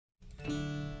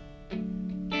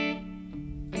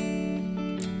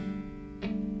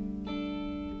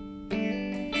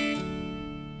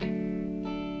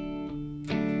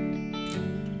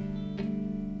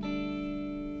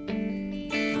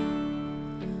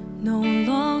No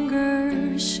longer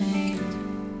ashamed,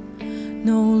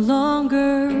 no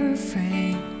longer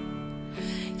afraid.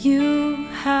 You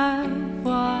have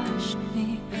washed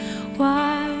me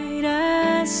white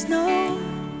as snow.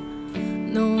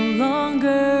 No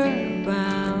longer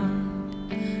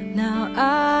bound, now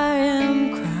I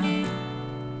am crowned.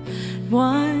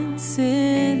 Once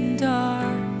in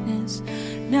darkness,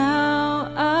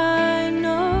 now I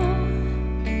know.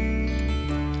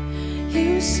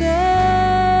 You say,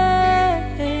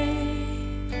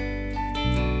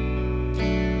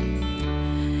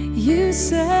 you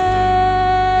say,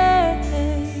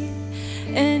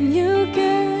 and you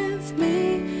give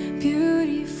me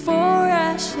beauty for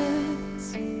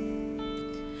ashes,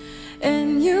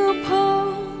 and you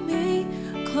pull me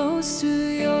close to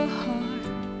your heart.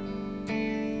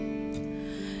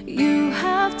 You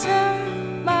have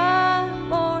turned my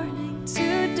mourning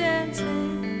to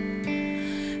dancing.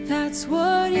 That's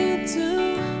what you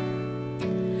do,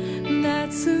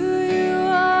 that's who you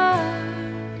are.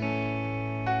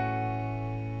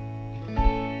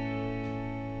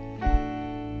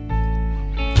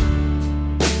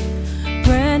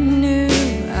 Brand new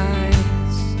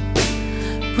eyes,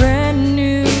 brand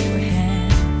new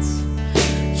hands.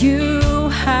 You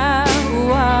have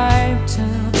wiped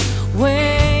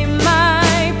away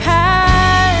my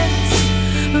past.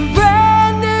 A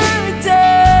brand new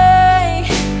day,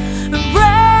 a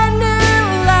brand new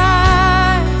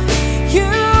life.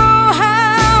 You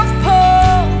have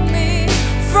pulled me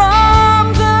from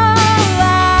the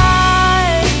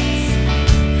lights.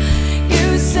 You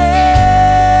say,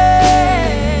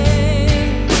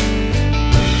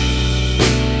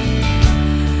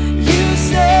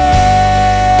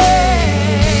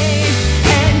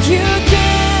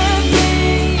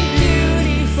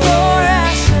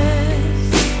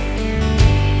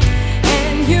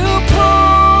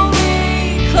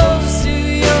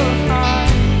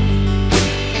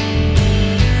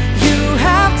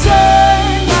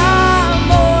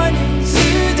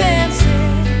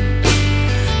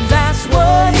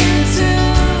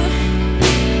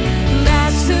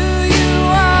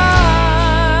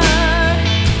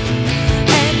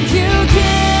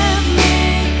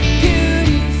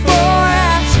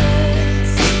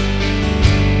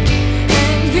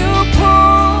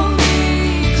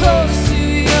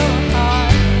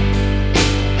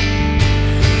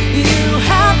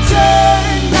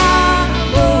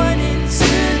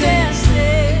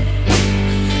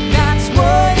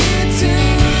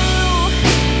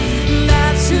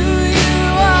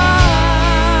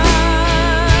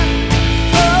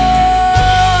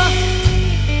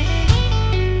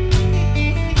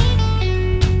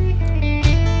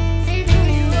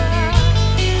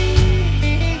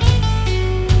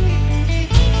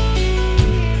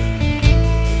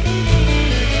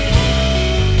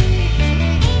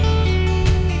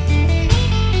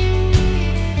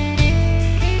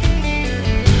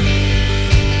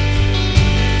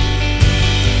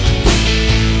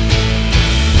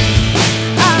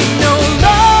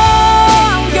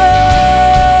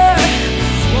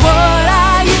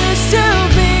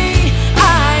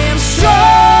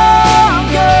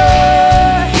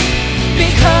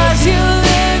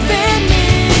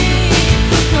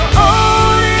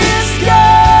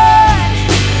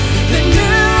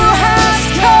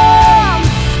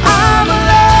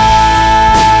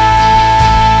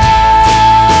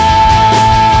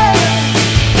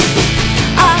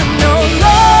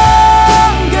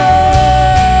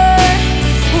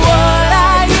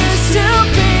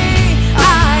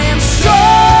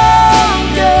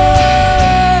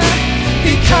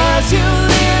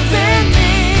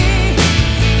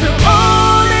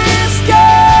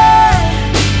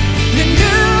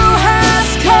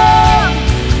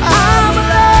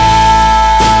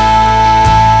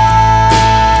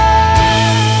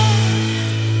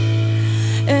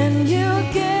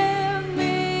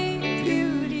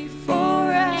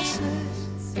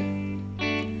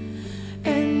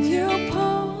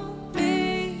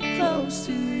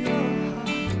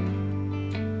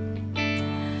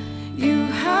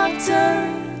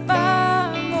 turned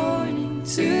my mourning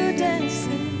to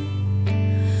dancing.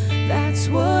 That's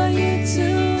what you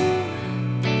do,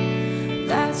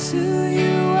 that's who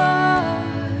you are.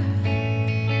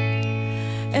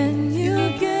 And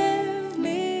you give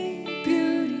me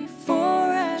beauty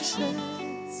for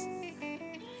ashes,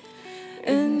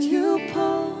 and you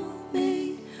pull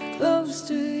me close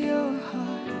to your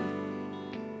heart.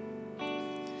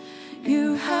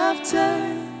 You have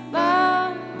turned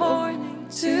my mourning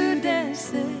to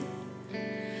dancing.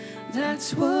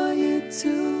 That's what you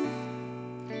do,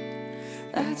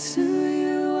 that's who you are.